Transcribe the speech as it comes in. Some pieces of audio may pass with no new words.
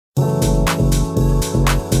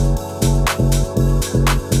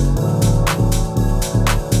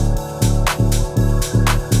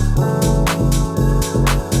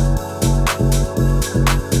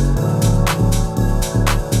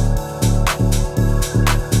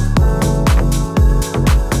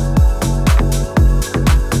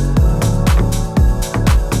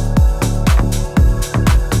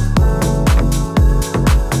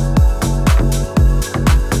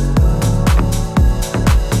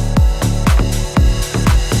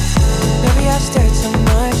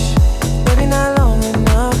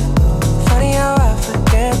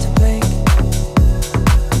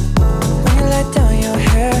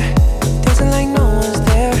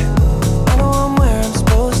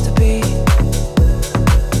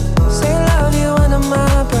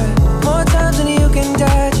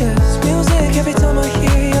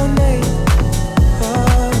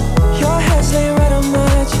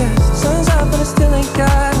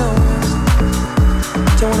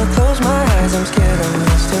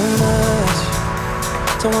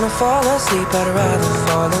Don't wanna fall asleep, I'd rather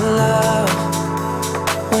fall in love.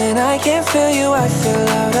 When I can't feel you, I feel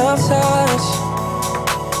out of touch.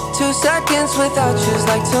 2 seconds without you's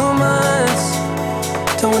like 2 months.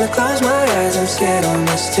 Don't wanna close my eyes, I'm scared I'll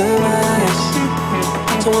miss too much.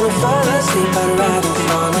 Don't wanna fall asleep, I'd rather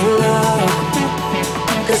fall in love.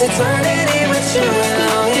 Cause eternity with you ain't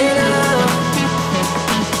long enough.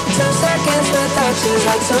 2 seconds without you's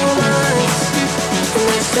like 2 months. And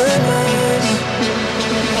that's too much.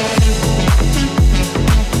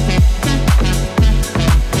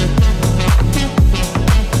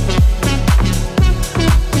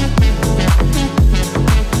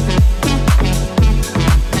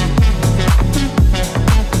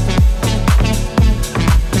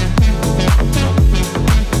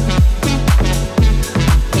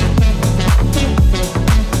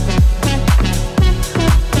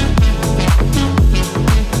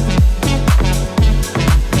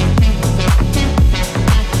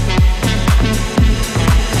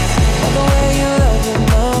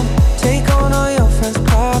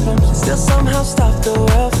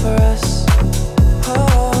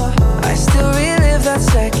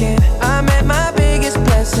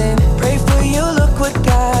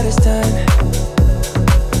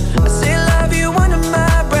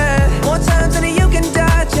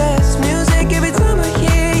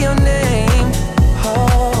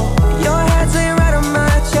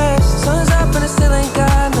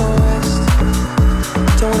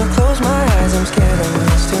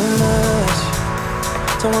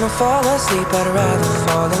 Fall asleep, I'd rather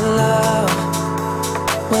fall in love.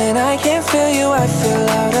 When I can't feel you, I feel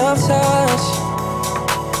out of touch.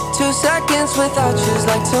 2 seconds without you's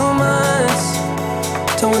like 2 months.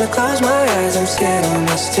 Don't wanna close my eyes, I'm scared I'll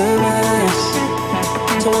miss too much.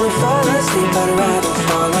 Don't wanna fall asleep, I'd rather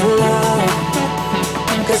fall in love.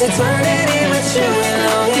 Cause eternity with you ain't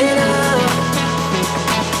long enough.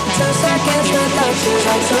 2 seconds without you's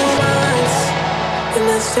like 2 months. And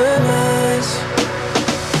that's too much.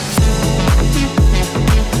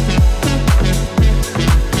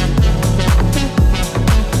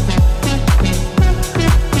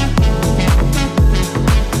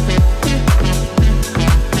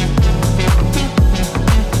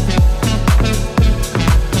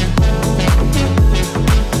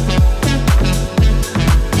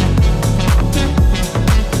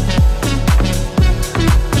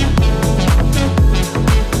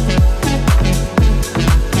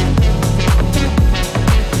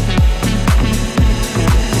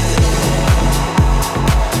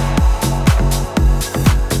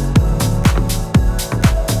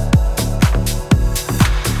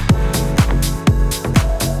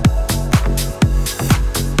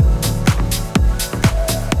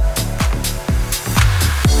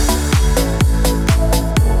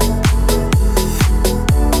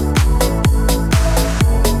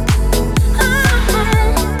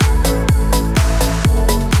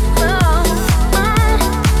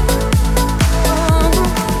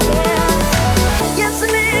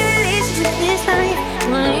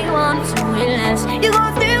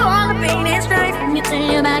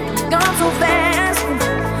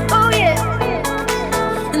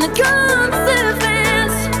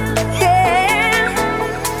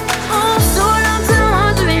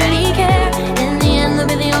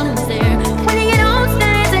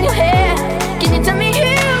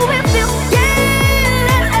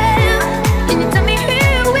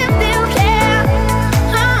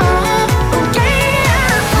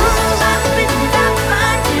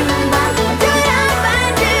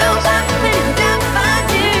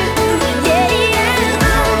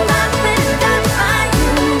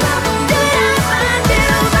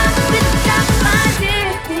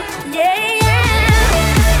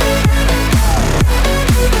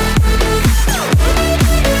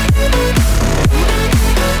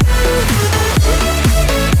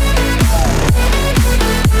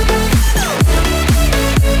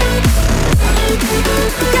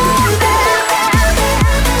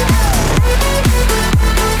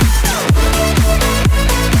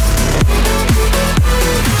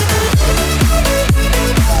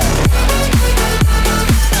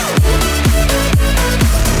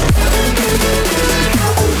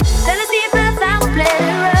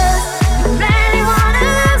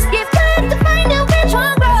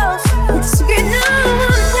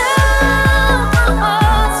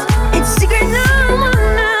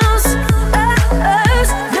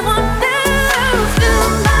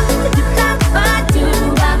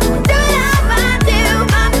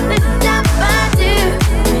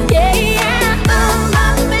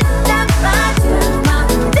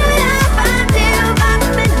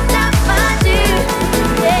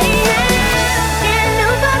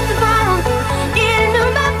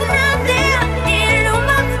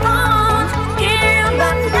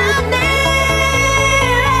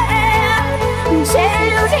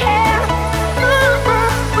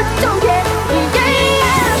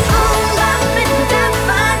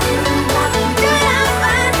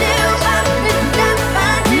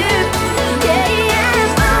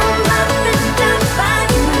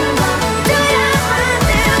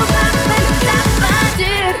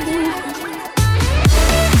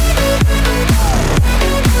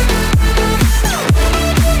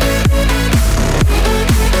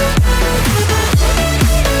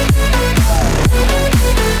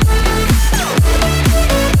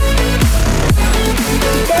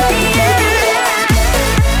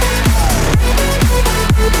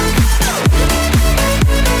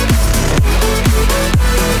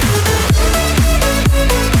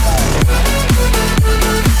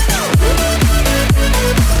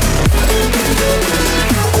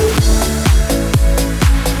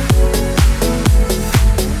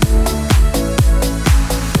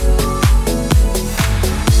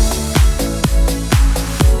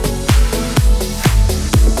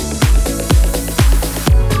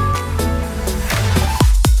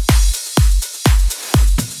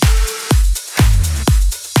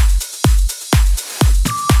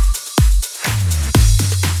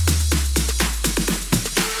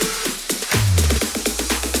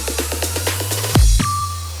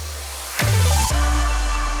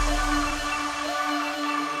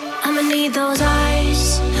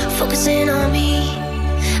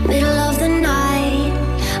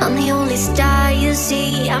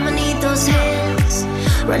 see. I'ma need those hands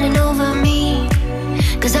running over me,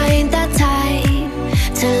 'cause I ain't that type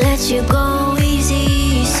to let you go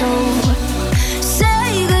easy. So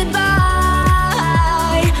say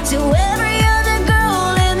goodbye to every other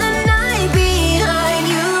girl in the night behind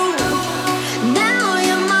you. Now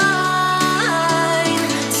you're mine.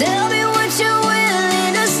 Tell me what you're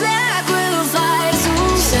willing to sacrifice.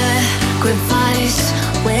 Sacrifice.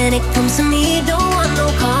 When it comes to me, don't want no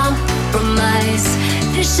compromise.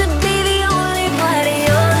 This should be the only party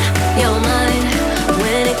on your mind.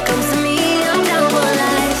 When it comes to me, I'm down for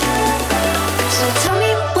life. So tell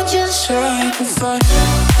me what you sacrifice.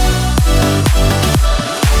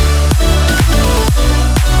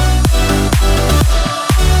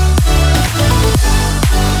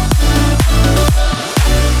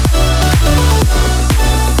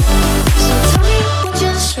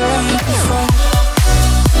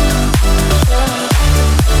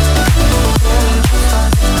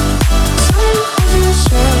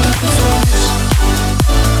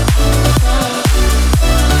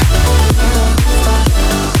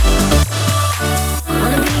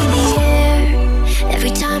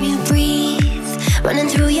 Running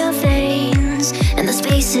through your veins and the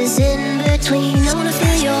spaces in between. I wanna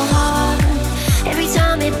feel your heart every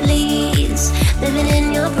time it bleeds. Living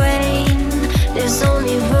in your brain, there's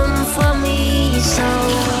only room for me. So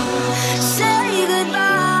say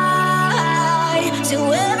goodbye to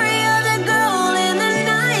every other girl in the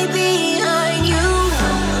night behind you.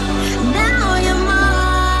 Now you're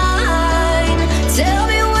mine. Tell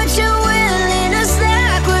me what you're willing to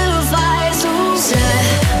sacrifice.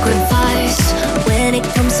 Sacrifice. When it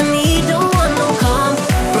comes to me, don't want no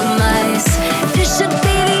compromise. This should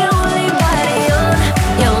be the only body on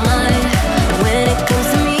your mind. When it comes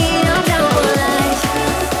to me, I'm down for life.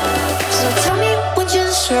 So tell me what you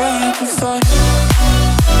sacrifice.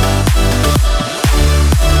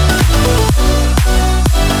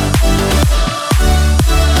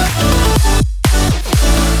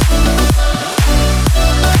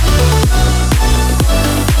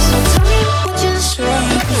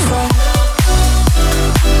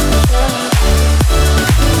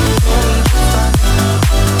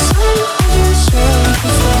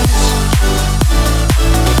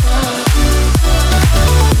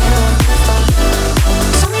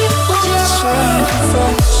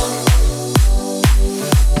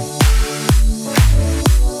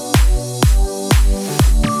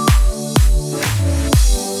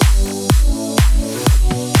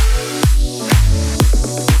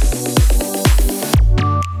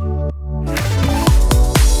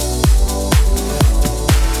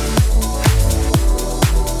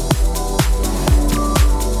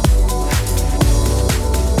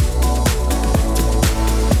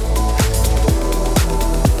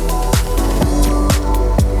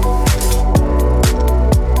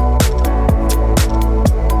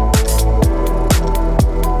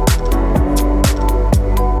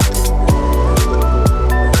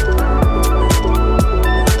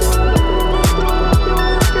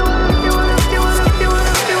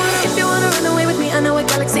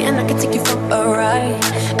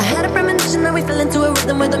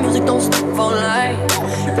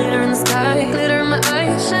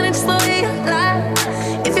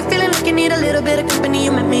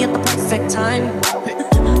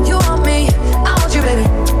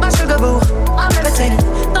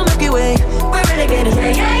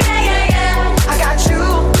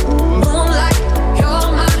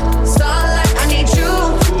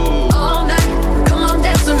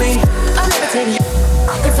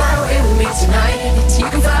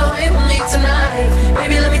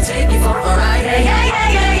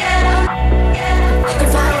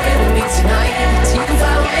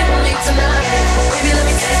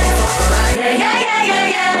 Yeah, yeah.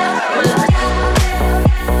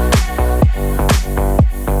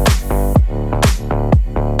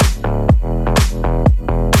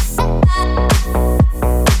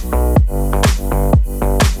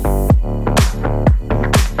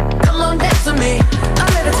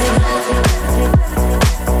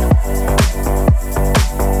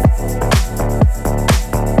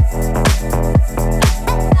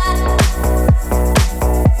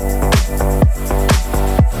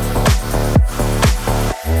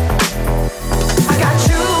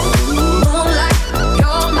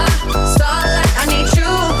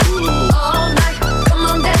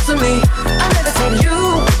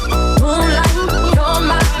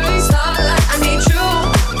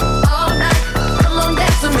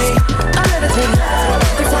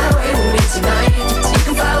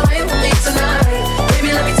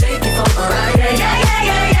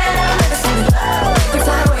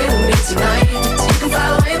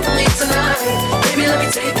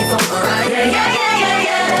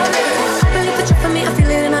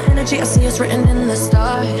 I see us written in the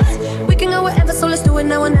stars. We can go wherever, so let's do it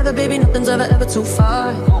now or never, baby. Nothing's ever too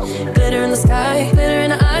far. Glitter in the sky, glitter in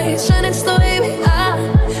the eyes, shining just the way we are.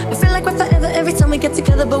 I feel like we're forever every time we get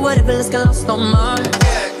together, but whatever, let's get lost on Mars.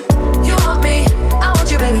 You want me, I want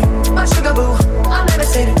you, baby. My sugar boo, I'm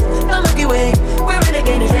levitating. The Milky Way, we're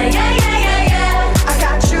renegading. Yeah, yeah, yeah, yeah, yeah. I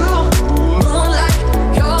got you, moonlight,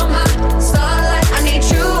 you're my starlight. I need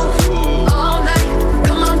you all night.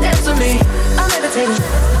 Come on, dance with me. I'm levitating.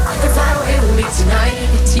 You can fly away with me tonight.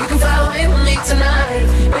 You can fly away with me tonight.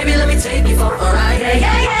 Baby, let me take you for a ride. Yeah,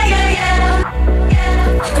 yeah, yeah, yeah, yeah.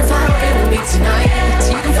 You can fly away with me tonight.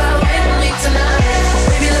 You can fly away with me tonight.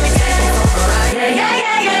 Baby, let me take you for a ride. Yeah, yeah,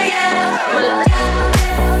 yeah, yeah, yeah.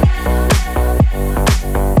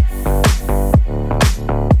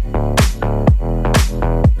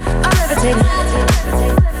 I'm levitating.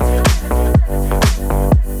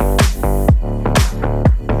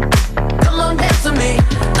 Come on, dance with me.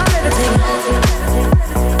 I'm levitating.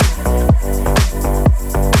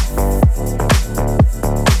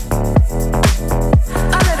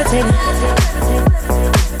 I'm levitating.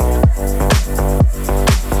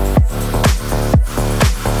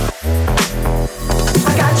 I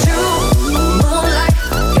got you, moonlight,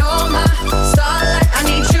 you're my starlight. I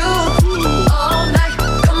need you all night.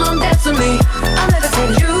 Come on, dance with me. I'm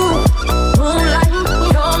levitating. You, moonlight,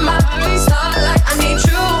 you're my starlight. I need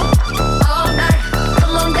you all night.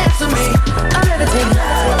 Come on, dance with me. I'm levitating. You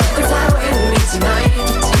can fly away with me tonight.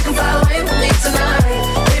 You can fly away with me tonight.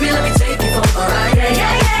 Baby, let me take you for a ride. Yeah,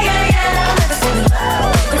 yeah, yeah, yeah, yeah. I'm levitating. You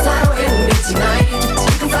can fly away with me tonight. You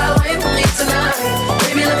can fly away with me tonight.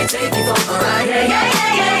 Baby, let me take you for a ride. Yeah, yeah,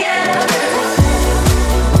 yeah, yeah, yeah.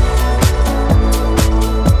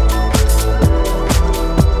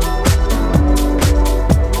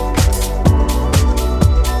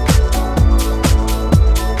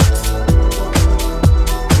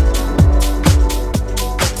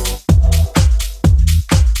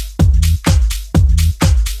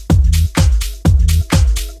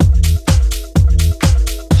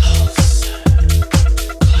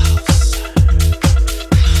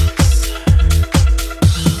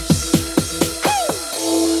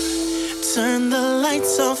 Turn the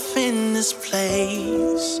lights off in this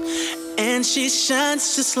place, and she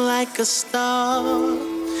shines just like a star.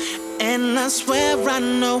 And I swear I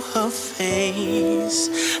know her face,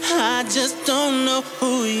 I just don't know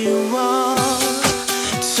who you are.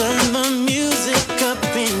 Turn the music up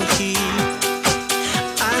in here,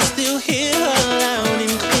 I still hear her loud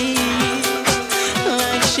and clear,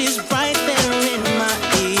 like she's right there in my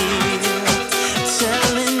ear,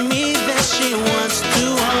 telling me that she wants to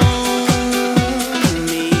own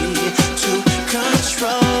me, to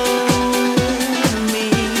control me.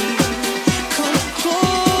 Come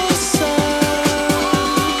closer,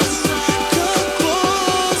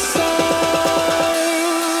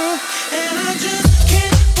 and I just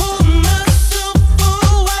can't pull myself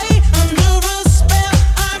away under a spell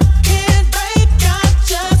I can't break. I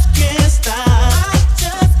just can't stop. I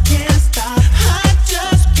just can't stop. I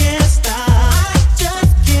just can't stop. I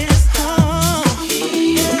just can't stop.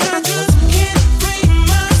 And I just can't bring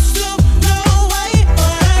myself no way,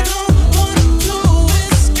 but I don't want to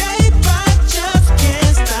escape. I just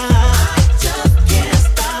can't stop. I just can't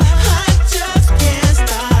stop. I just can't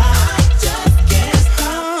stop. I just can't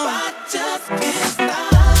stop. I just can't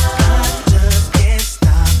stop. I just can't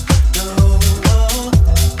stop. No,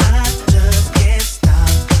 I just can't stop.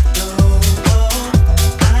 No,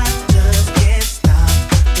 I just can't stop. No, I just can't stop.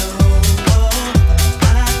 No,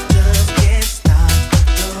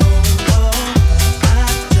 I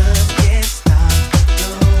just can't stop.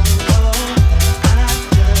 No,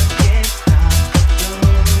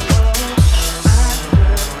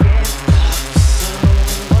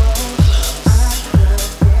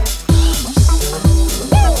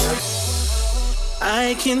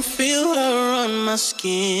 I can feel her on my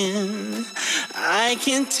skin, I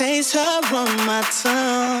can taste her on my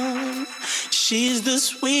tongue. She's the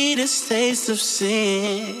sweetest taste of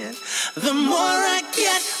sin. The more I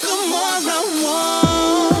get, the more I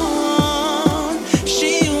want.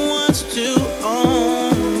 She wants to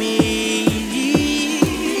own me.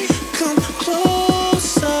 Come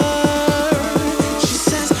closer. She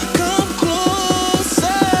says, come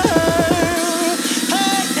closer.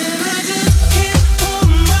 Hey, and I just can't pull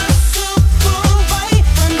myself away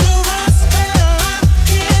under a spell I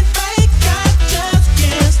can't break. I just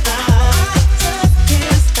can't stop. I just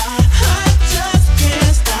can't stop. I just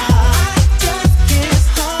can't stop. I just can't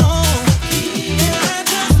stop. And I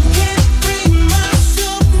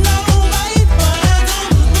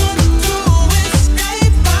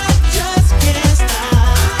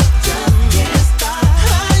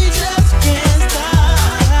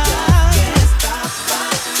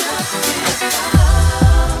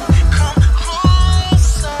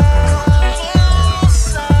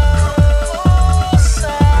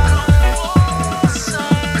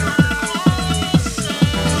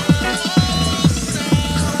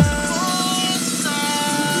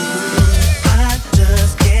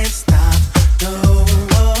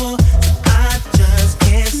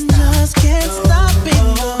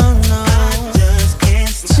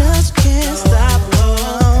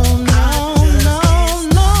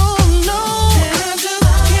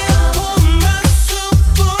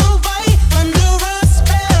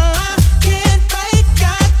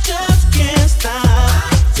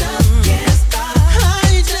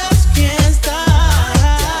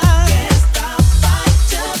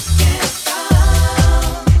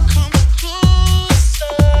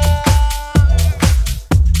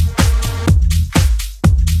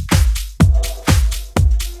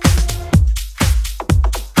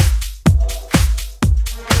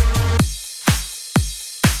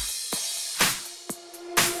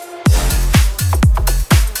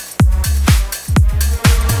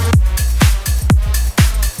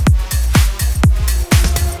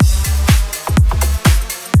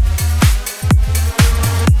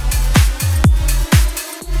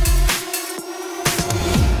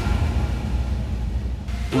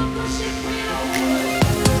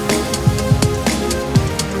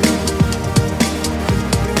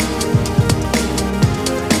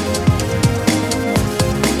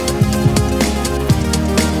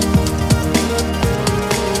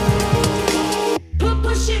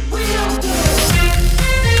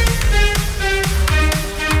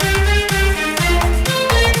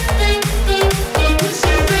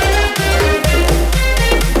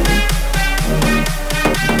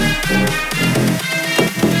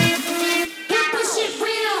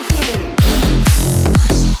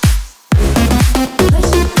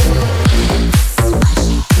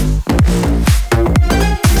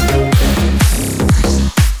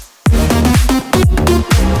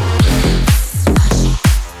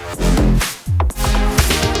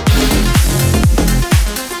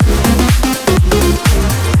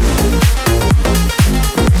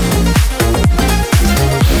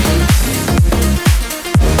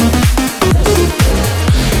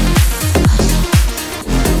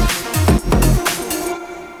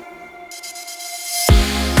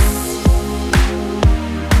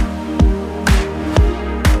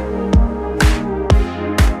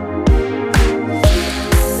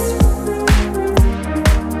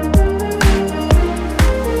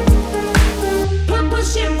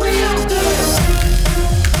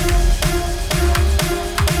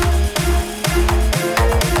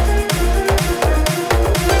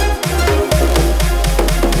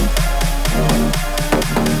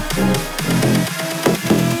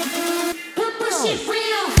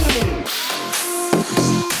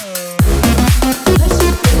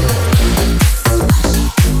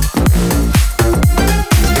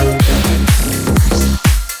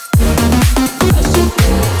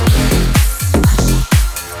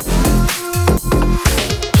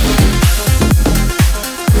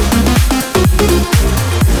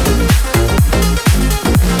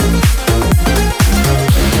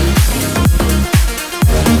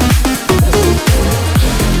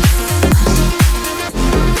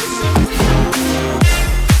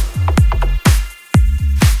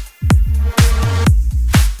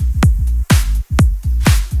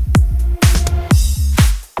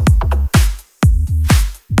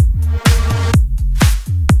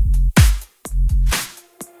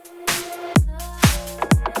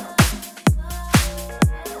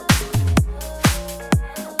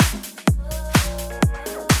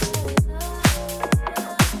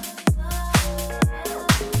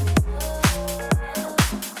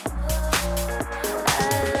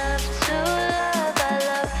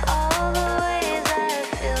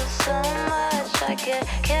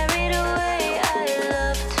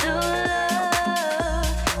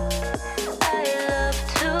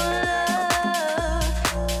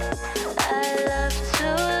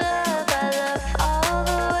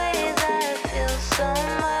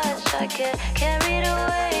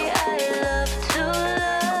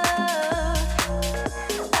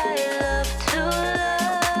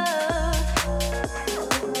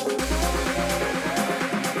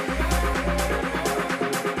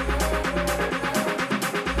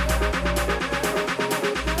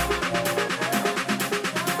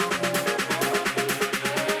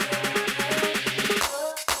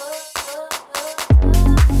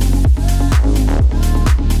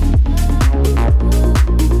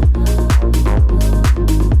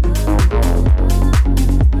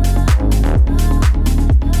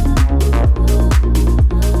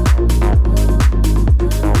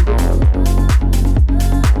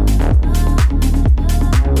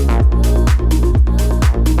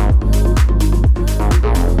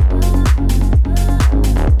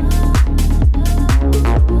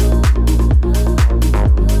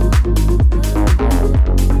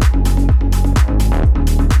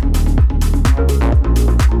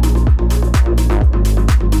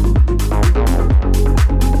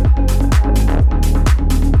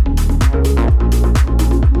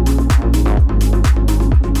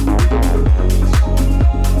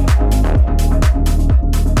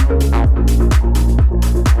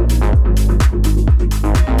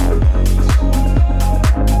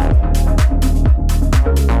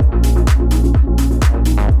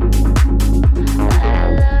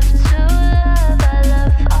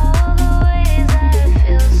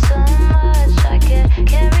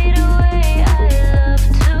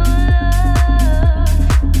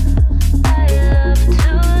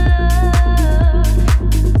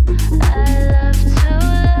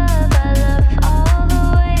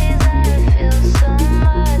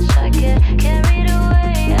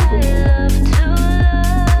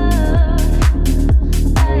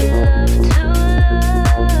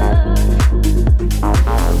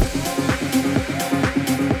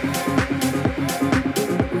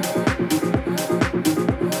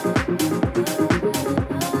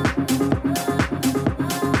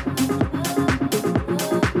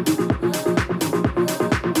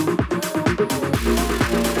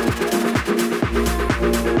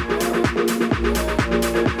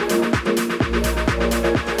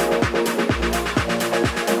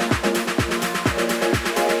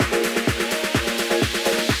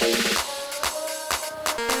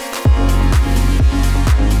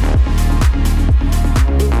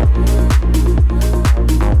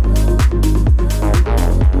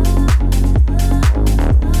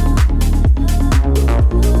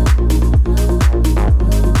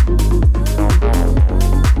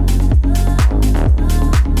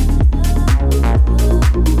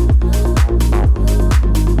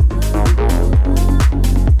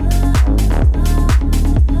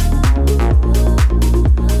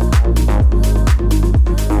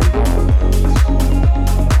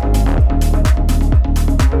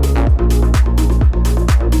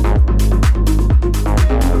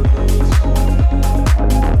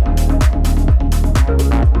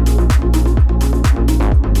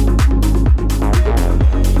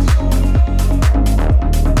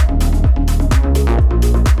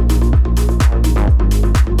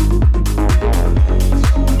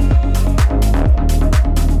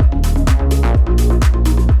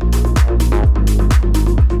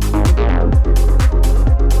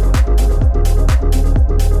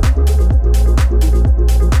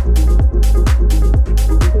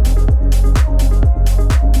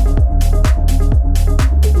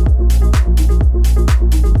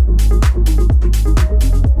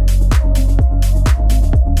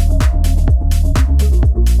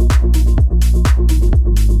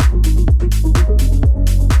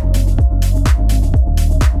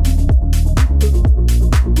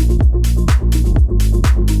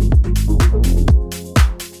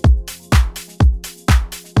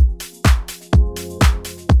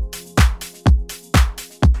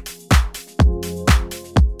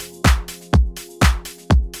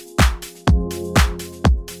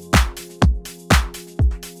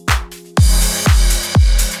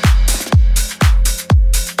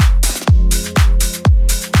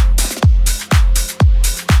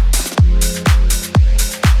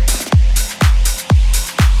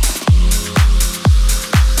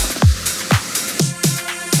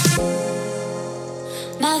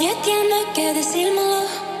que decírmelo.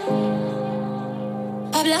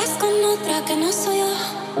 Hablas con otra que no soy yo.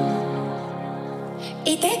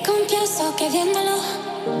 Y te confieso que viéndolo,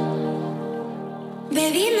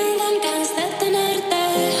 baby, me dan ganas de tenerte.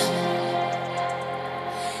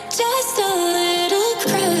 Just a little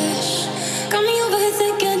crush. Got me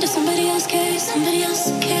overthinking, does somebody else care? Somebody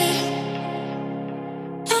else care?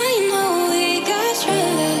 I know we got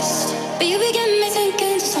trust, but you begin me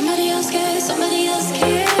thinking, does somebody else care? Somebody else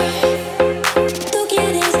care? Tú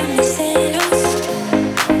quieres a mis celos.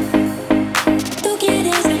 Tú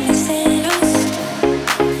quieres a mis celos.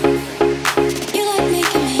 You like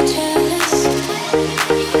making me jealous.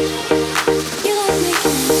 You like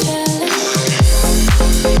making me jealous.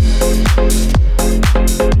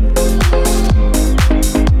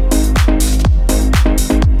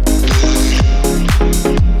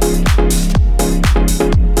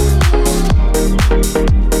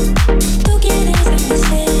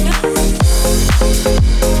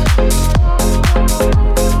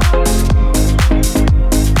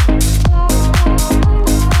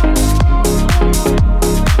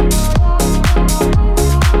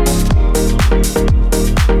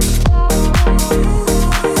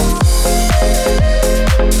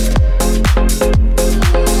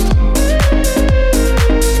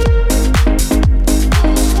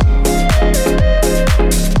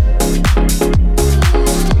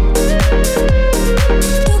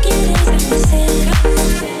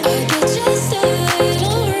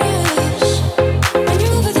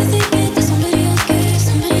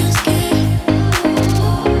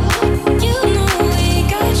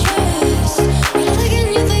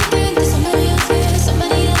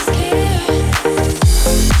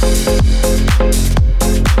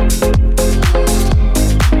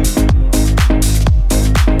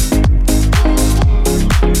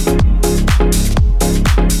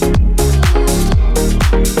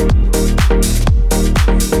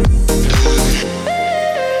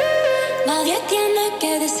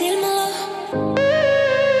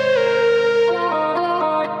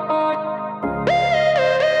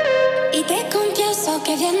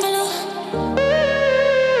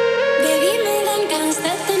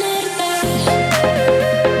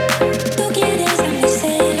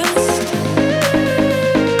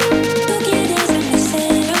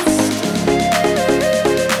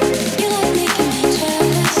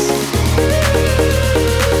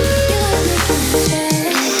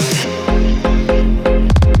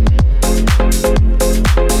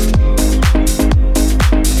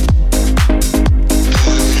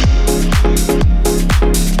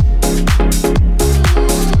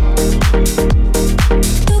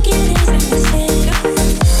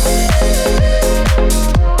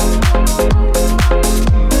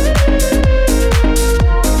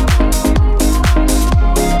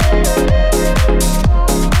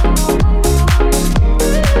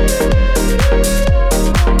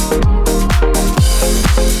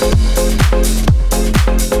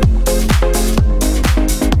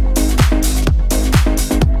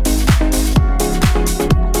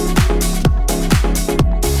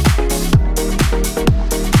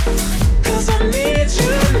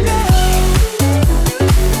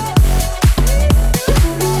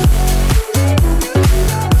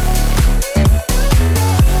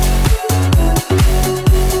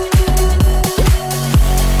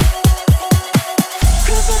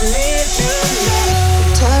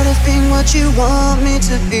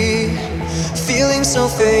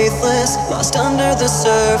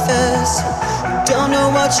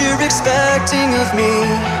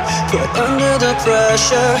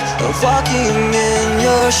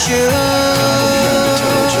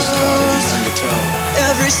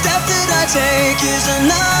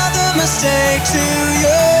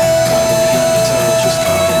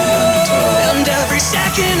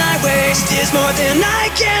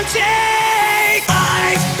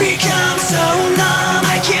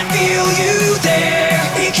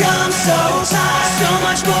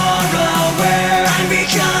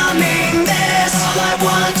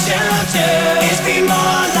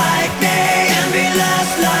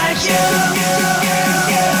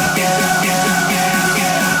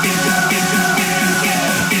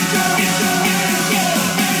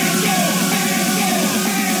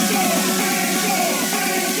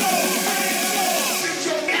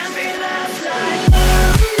 Can't be left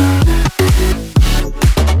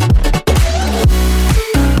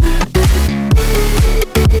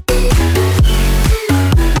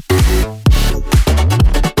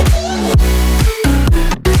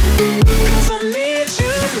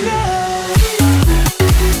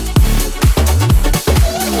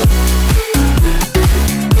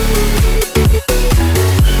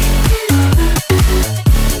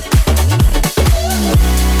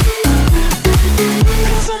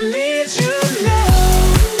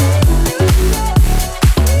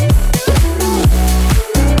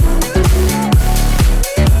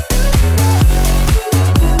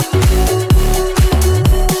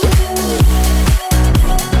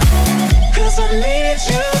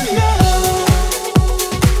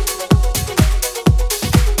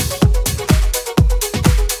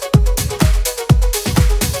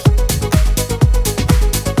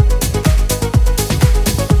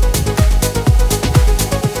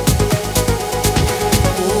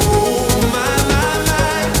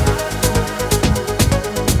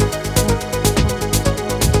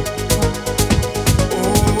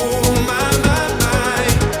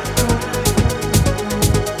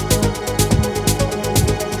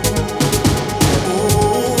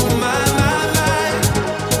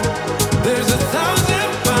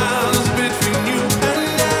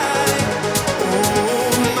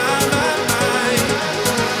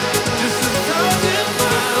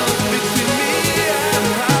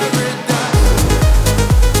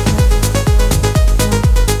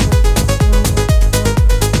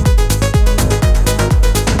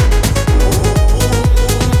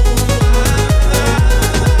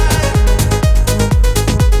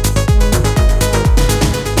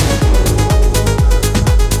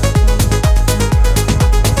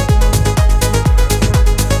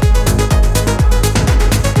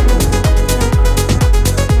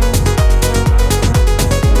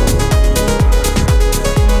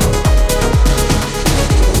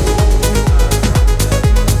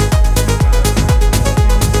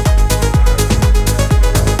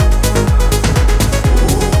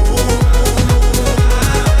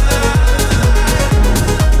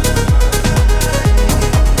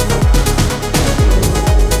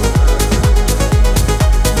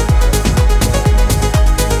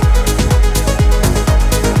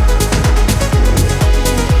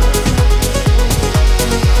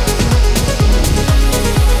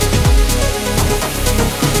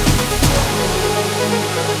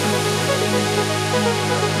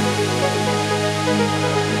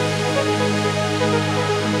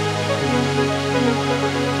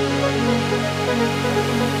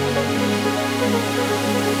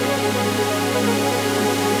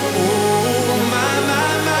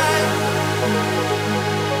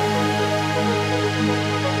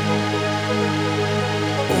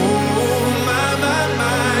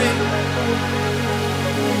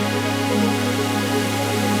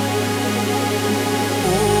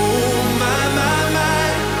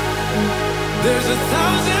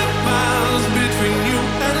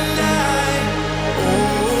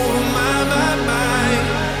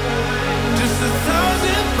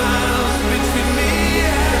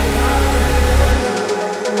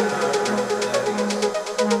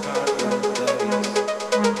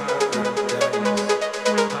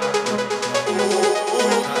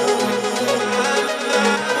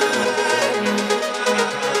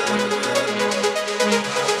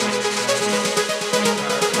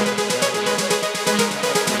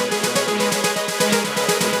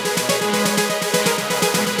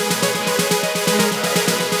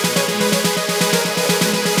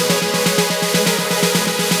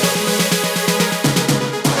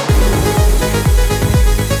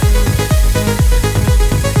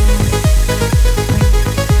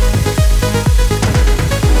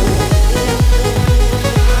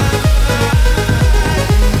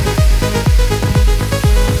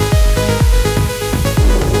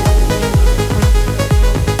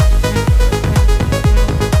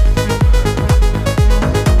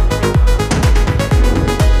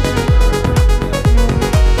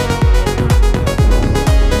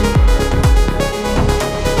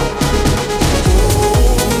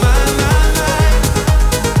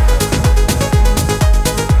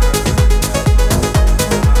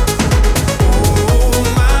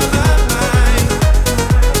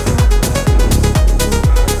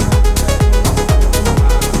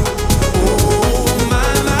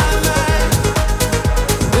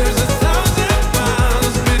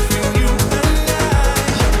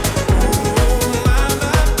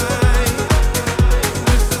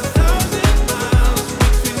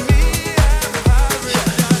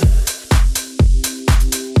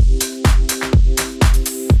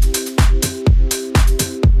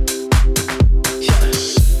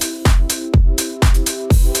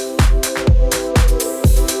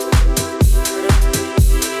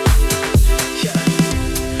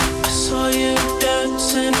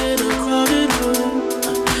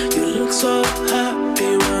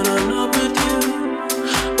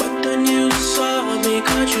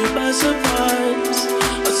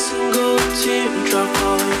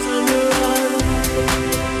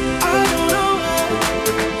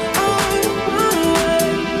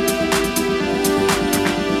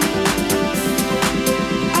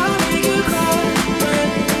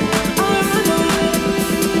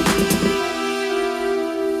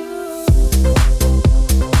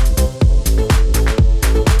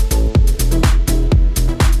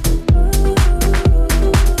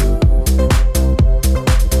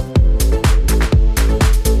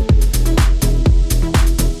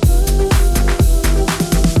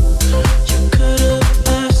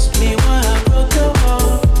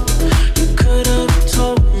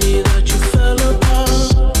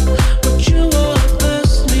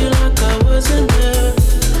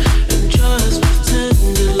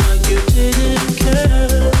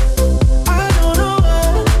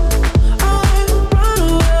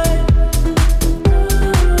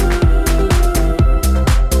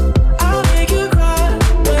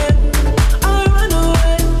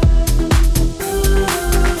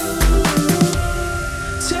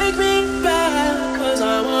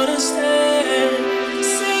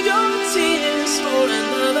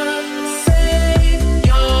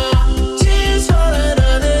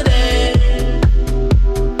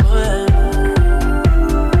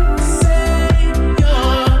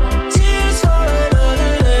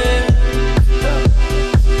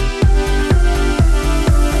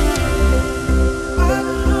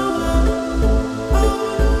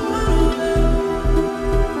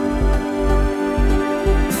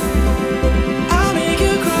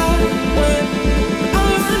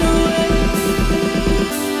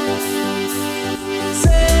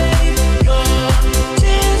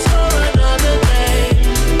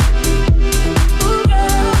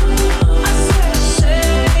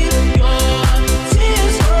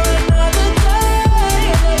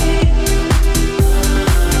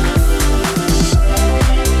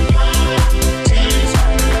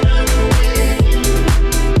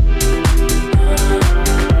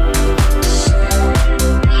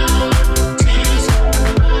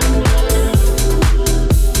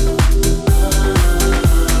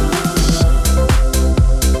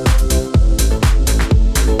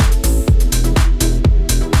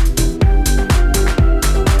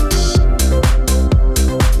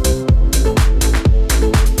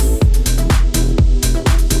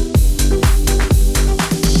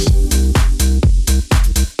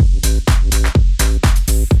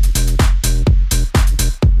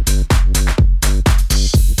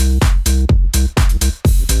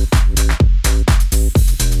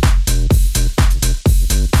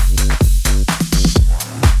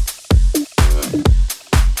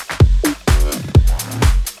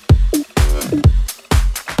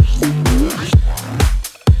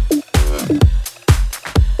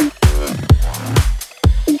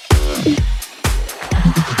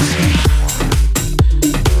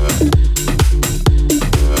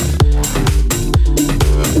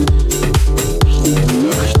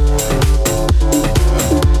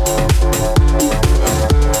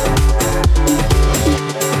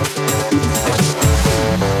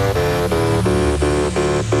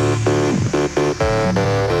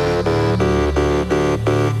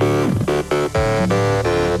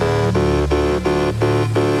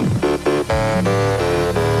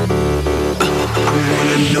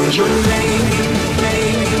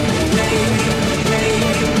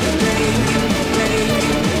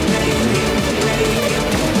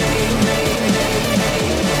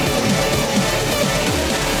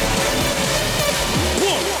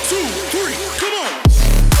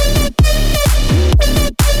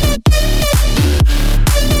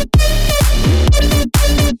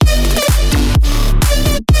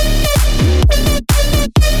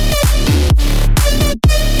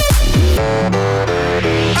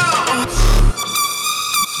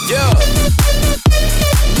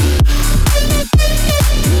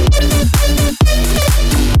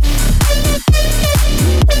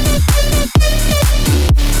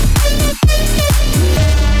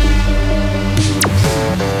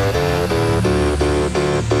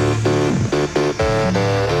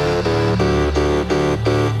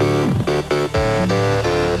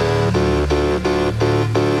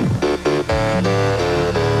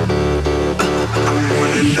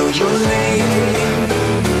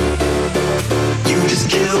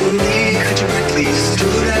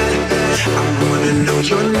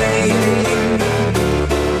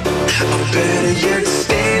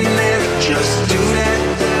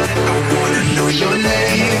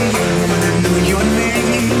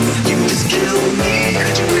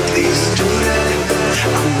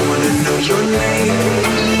your name.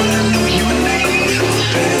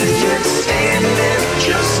 Better yet, stand there,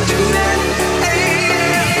 just do that.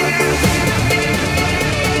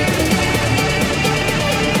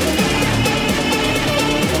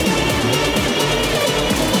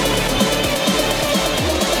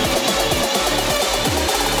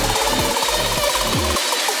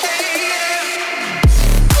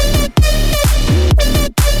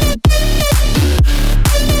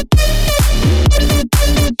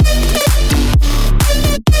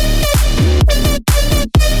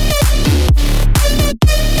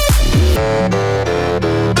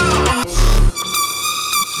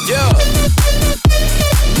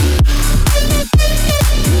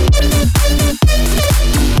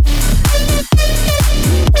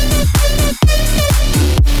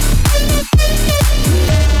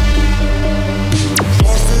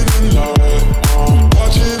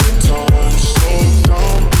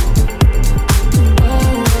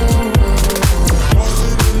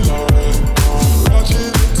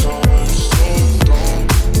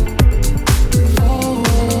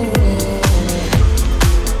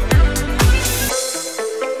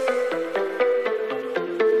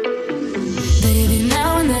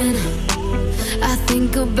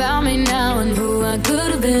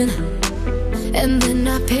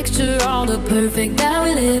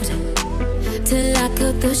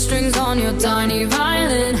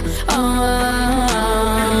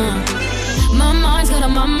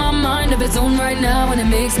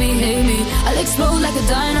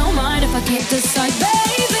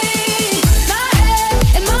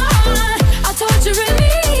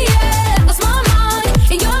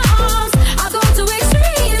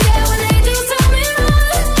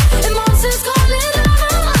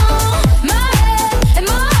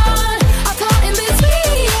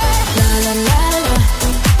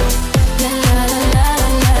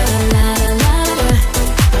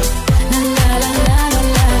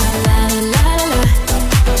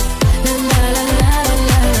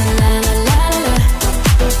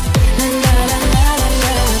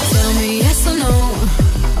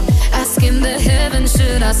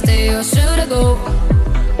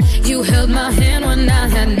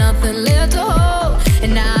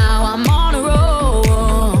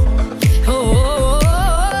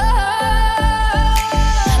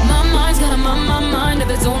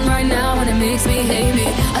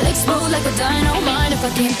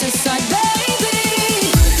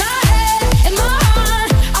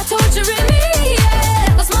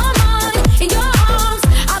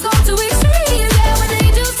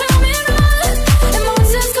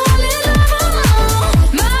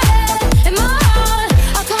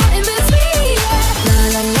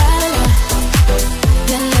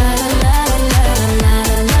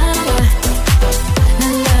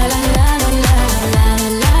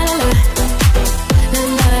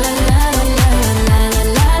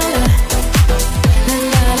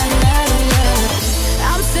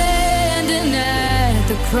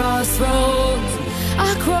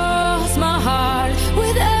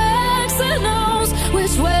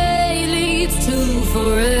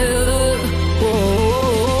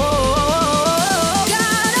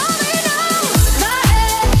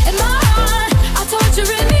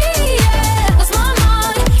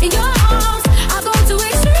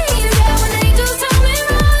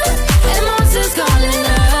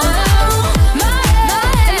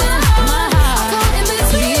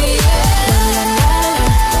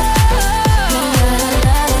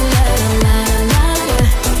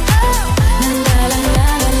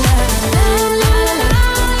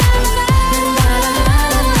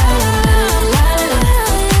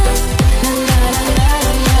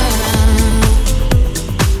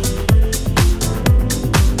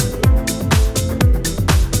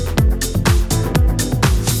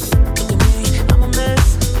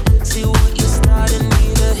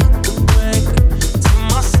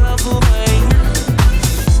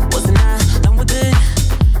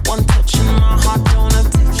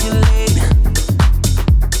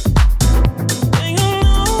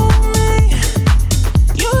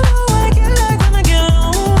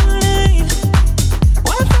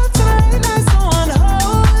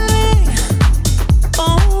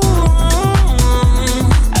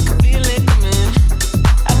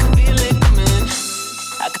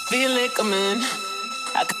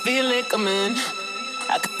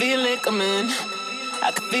 I can feel it coming.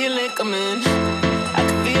 I can feel it coming.